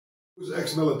Who's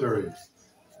ex-military?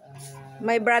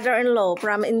 My brother-in-law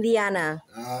from Indiana.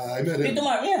 I met him.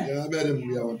 Yeah, I met him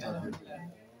one time.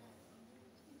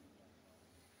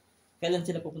 Kailan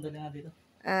sila pupunta na dito?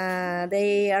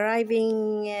 They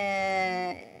arriving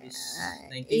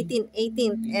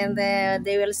 18th, and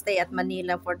they will stay at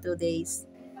Manila for 2 days.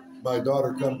 My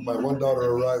one daughter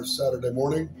arrives Saturday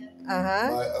morning.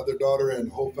 My other daughter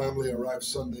and whole family arrive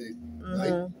Sunday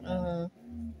night.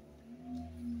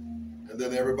 And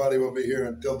then everybody will be here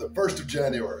until the 1st of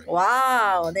January.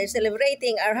 Wow, they're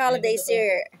celebrating our holidays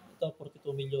here. Ito,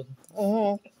 42 million.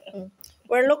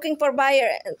 We're looking for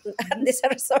buyer at this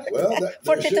resort. Well,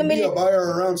 there should be a buyer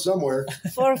around somewhere.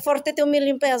 For 42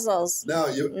 million pesos.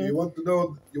 Now, you want to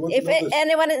know... If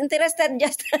anyone is interested,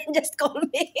 just call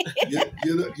me.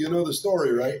 you know the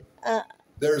story, right?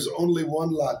 There's only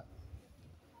one lot.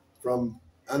 From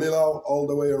Anilao all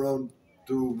the way around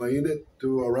to Mainit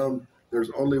to around... There's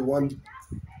only one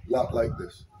lot like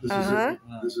this. This is it.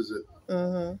 This is it.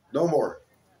 No more.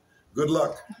 Good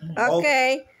luck.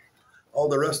 Okay. All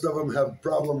the rest of them have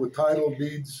problem with title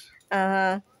deeds.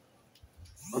 On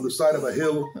the side of a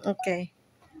hill. Okay.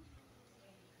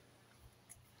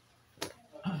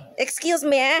 Excuse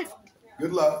me, eh?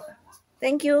 Good luck.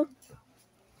 Thank you.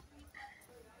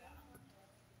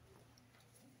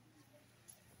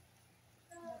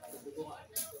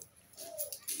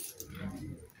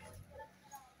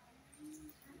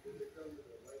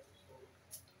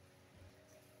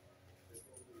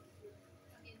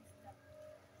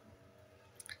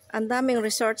 Ang daming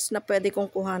resorts na pwede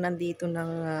kong kuhanan dito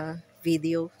ng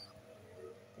video.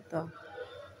 Ito.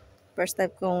 First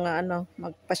time kong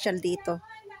magpasyal dito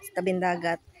sa tabing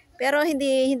dagat. Pero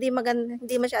hindi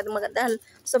masyadong maganda dahil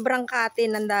sobrang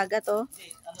kati ng dagat, oh.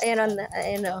 Ayan,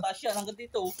 ayan, oh. Tasya hanggang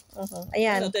dito.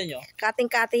 Ayan.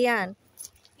 Kating-kati yan.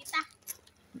 Kita.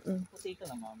 Puti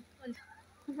ka na, ma'am.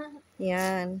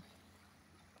 Yan.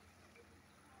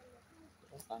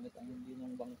 Ang pangit ang hindi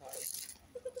ng bangka eh.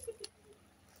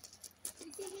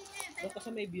 Doon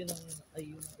kasi may view ng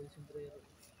ayun ng El Sombrero.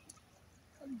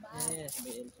 Yes,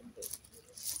 may El Sombrero.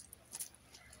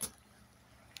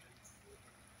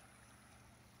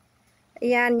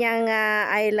 Yan, yung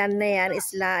island na yan,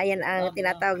 isla, ayan ang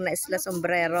tinatawag na Isla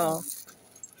Sombrero.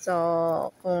 So,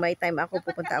 kung may time ako,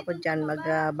 pupunta ako dyan,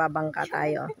 magbabangka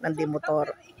tayo ng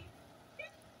dimotor.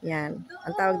 Yan.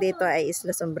 Ang tawag dito ay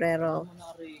Isla Sombrero.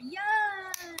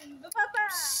 Yan! Baba!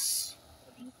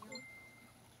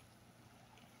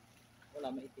 Wala,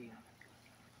 maitim.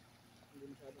 Hindi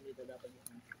masyadong dito dapat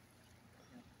yun.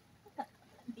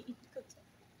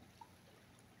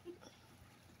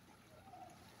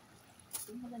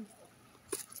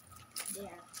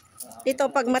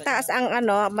 Dito pag mataas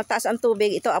ang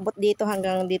tubig, ito abot dito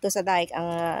hanggang dito sa dike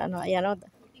ang ayan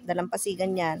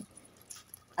dalampasigan niyan.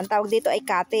 Ang tawag dito ay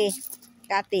kati.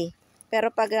 Pero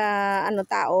pag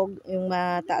taog, yung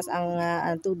mataas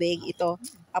ang tubig, ito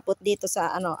abot dito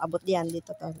sa abot diyan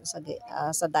dito to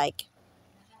sa dike.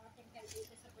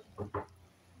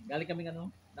 Galing kami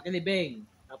Nakilibing,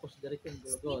 tapos diretso yung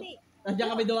Gulugod. Nandiyan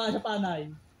kami doon sa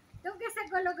Panay. Doon ka sa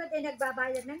Gulugod ay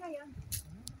nagbabayad na ngayon.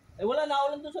 Eh wala na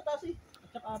ulan doon sa Tasi. At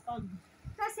saka Apag.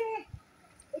 Kasi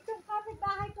itong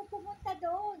kapitbahay ko pumunta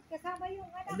doon. Kasama yung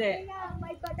anak Hindi. nila.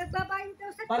 Nagbabayad daw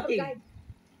sa tour Parking. guide.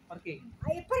 Parking.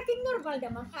 Ay, parking normal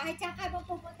naman. Kahit saan ka bang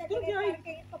pumunta doon, Tour guide.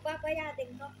 parking pababayadin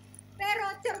mo. Pero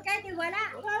tour guide, wala.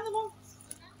 Wala naman.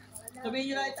 Sabihin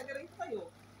nyo na taga rito kayo.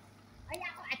 Ay,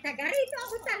 ako, at taga rito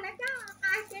ako talaga.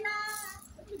 Kahit sila,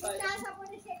 pumunta sa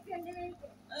munisipyo nila.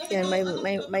 Yan,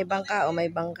 may bangka o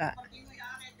may bangka.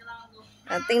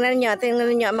 Tingnan niyo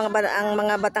ang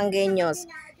mga Batanggenyos.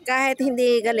 Kahit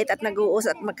hindi galit at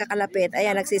nag-uusap at magkakalapit,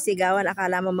 ayan, nagsisigawan,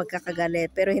 akala mo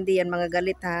magkakagalit. Pero hindi yan mga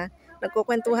galit, ha.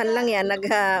 Nagkukwentuhan lang yan,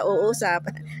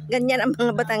 nag-uusap. Ganyan ang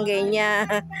mga Batanggenya.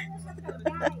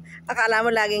 Akala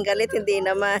mo laging galit, hindi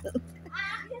naman.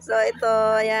 So, ito,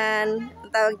 ayan.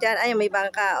 Ang tawag dyan, ayan, may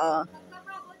bangka, oh.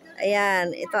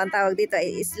 Ayan, ito ang tawag dito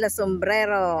ay Isla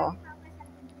Sombrero.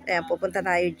 Ayan, pupunta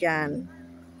tayo dyan.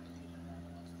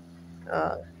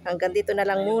 Oh, hanggang dito na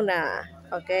lang muna.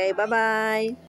 Okay, bye-bye.